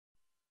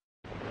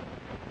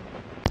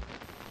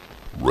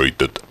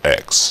Rated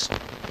X.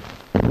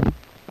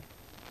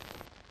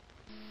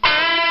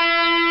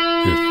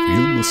 A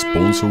film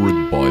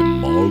sponsored by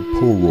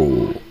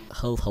Marlboro.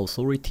 Health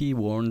authority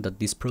warned that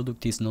this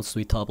product is not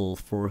suitable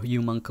for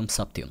human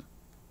consumption.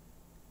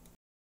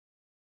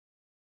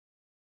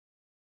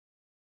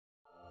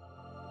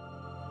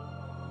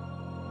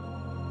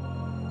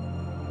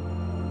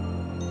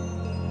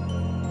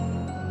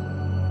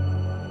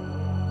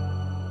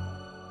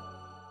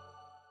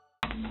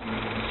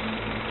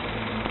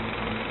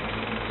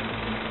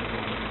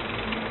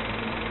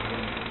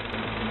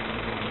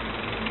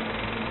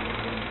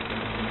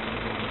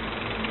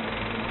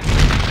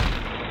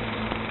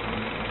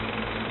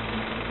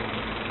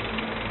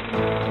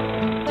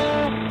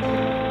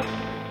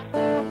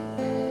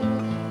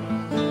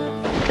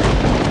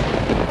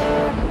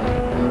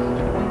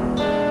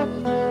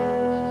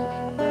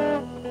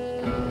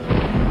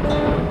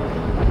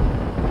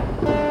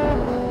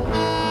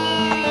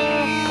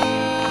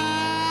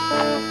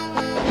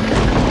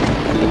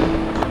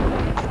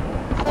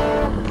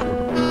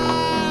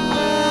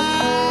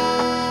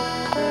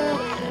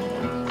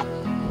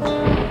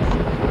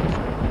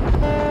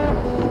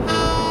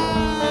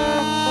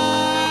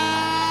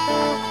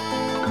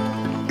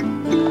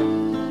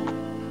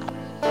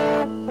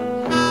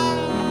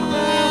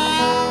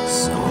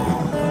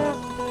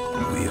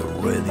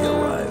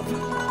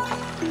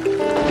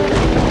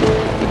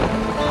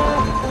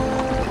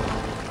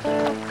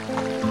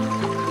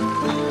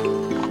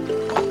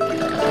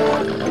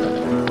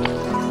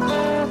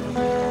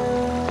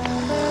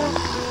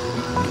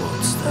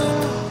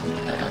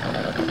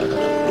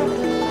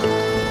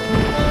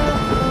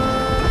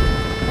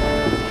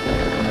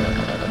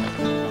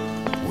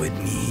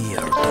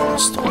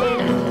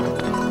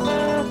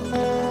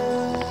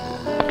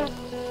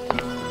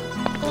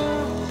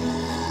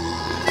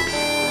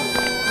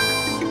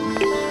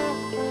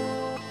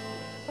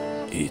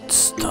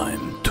 It's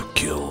time to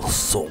kill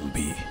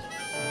zombie.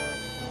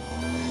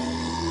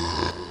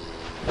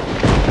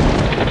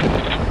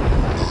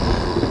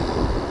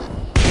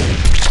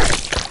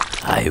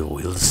 I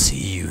will see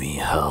you in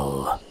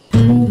hell.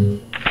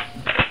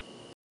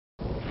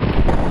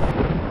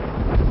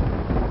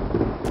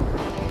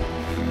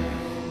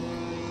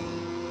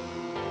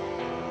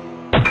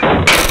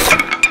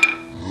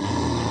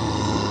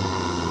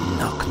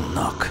 Knock,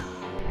 knock.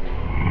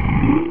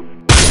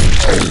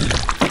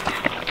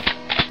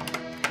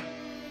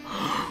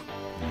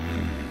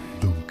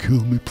 Don't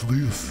kill me,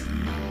 please.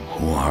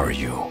 Who are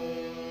you?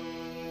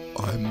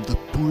 I'm the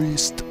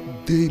priest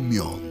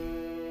Damien.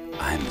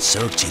 I'm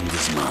searching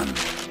this man.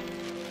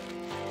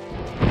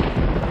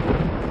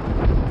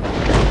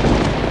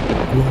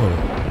 Why?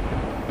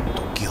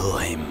 To kill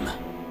him.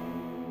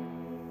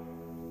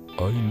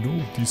 I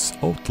know this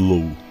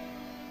outlaw.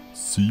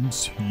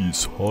 Seems he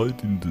is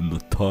hiding in the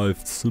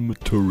native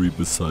cemetery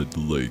beside the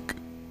lake.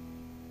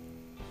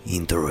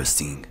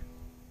 Interesting.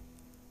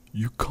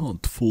 You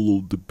can't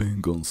follow the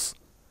Bengals.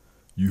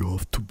 You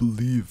have to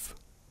believe.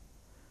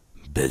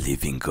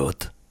 Believe in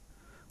God?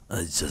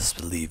 I just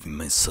believe in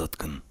my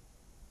shotgun.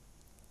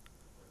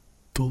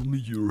 Tell me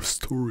your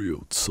story,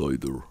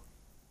 outsider.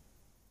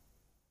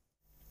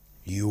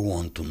 You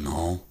want to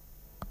know?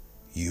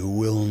 You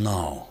will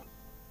know.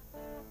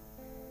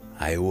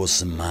 I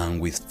was a man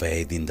with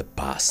faith in the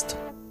past.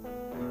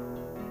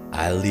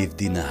 I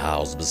lived in a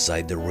house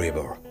beside the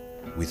river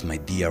with my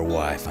dear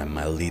wife and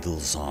my little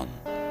son.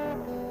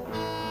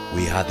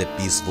 We had a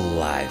peaceful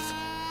life.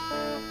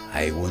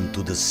 I went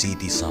to the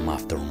city some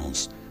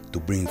afternoons to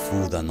bring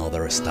food and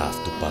other stuff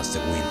to pass the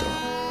winter.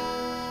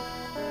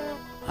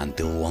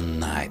 Until one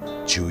night,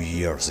 2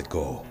 years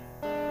ago.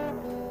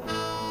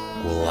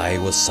 While I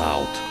was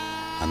out,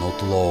 an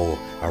outlaw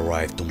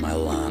arrived to my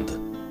land.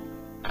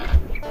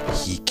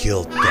 He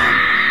killed them.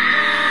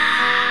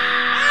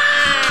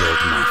 He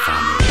killed my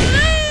family.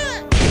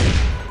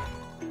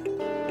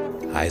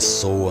 I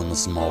saw a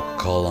smoke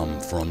column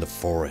from the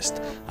forest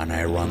and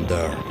I ran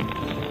there,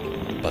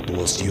 but it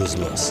was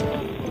useless.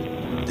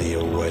 They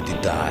already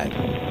died.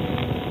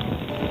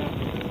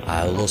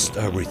 I lost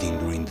everything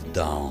during the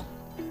dawn.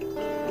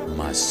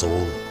 My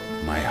soul,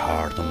 my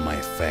heart and my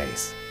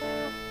faith.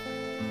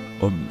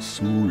 I'm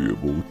sorry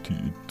about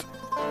it.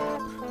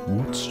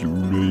 What's your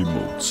name,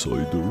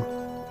 outsider?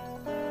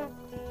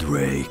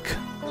 Drake.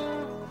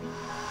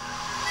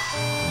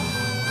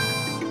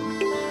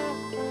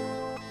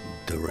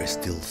 There are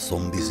still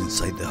zombies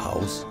inside the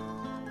house.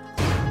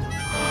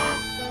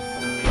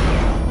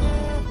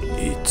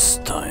 It's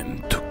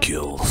time to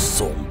kill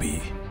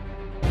zombie.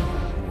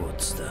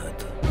 What's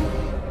that?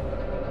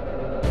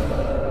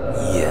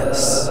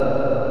 Yes.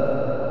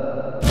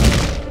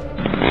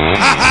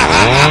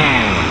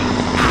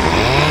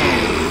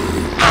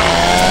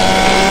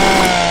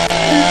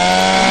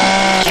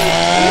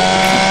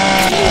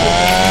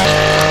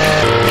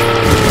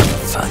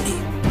 Funny,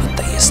 but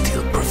I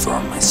still prefer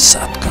my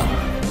shotgun.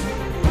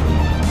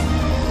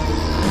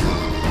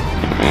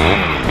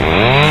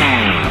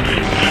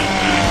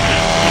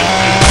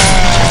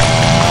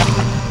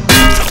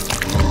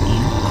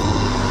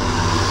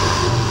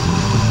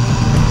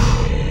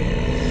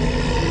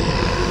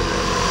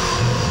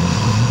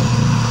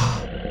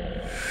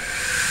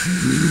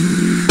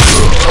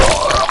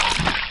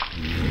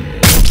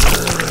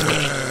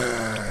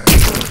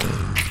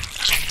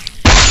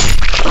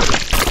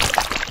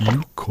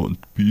 You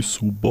can't be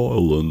so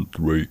violent,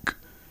 Drake.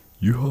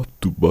 You have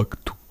to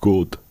back to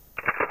God.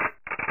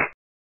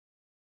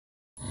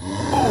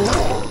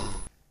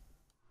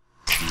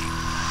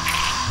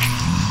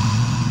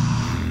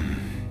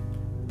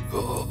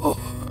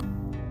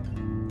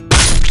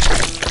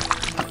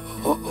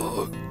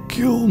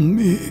 Kill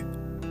me.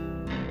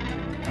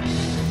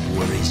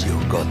 Where is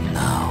your God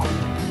now?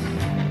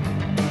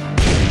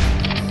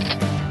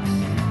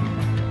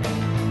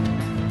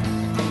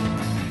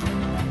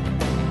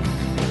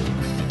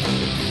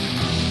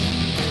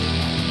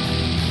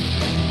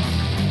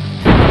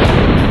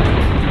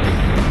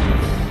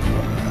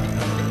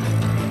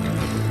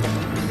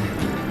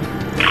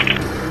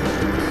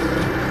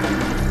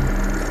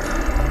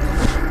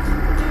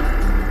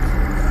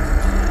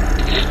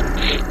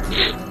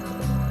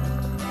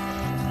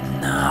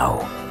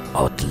 Now,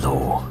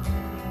 outlaw,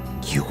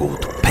 you go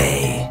to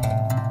pay.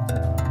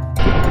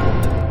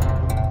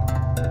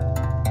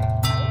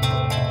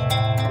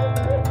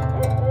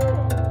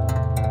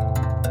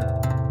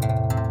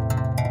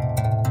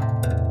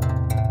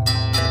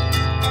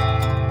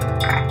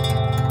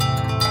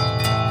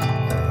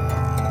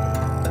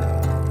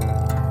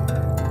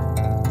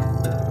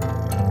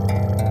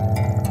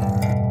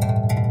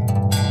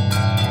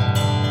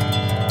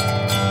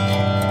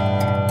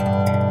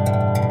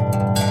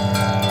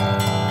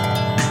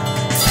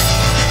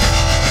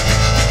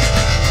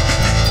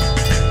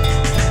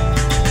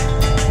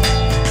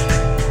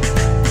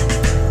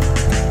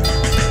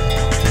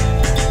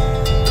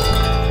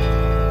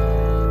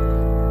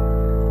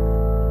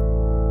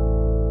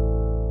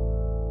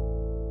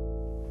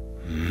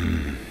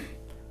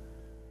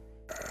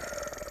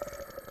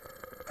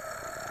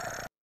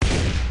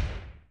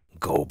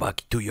 Go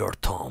back to your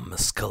tomb,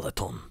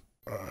 skeleton.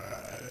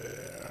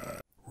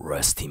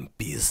 Rest in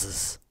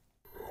pieces.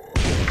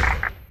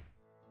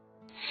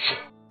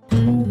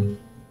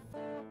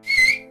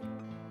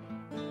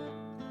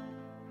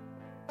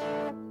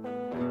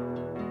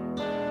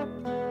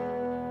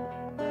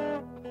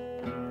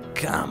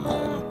 Come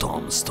on,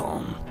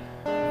 Tombstone.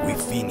 We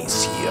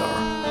finish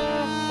here.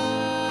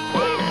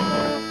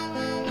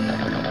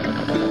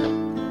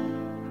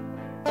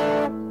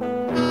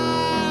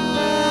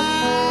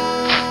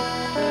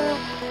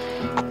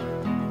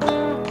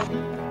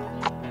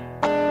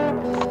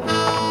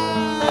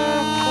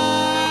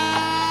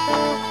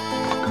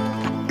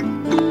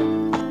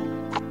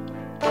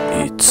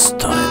 It's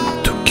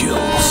time to kill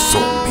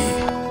zombie.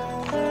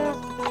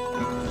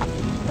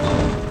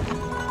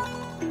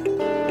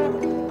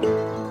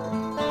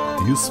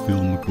 This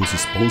film was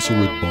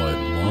sponsored by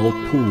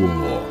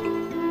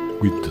Marlboro,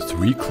 with the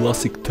 3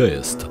 classic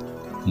tastes: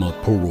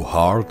 Marlboro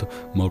Hard,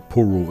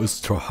 Marlboro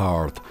Extra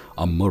Hard,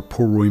 and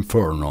Marlboro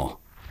Inferno.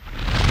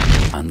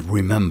 And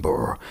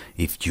remember,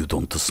 if you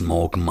don't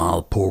smoke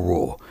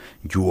Marlboro,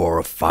 you are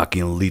a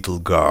fucking little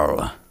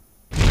girl.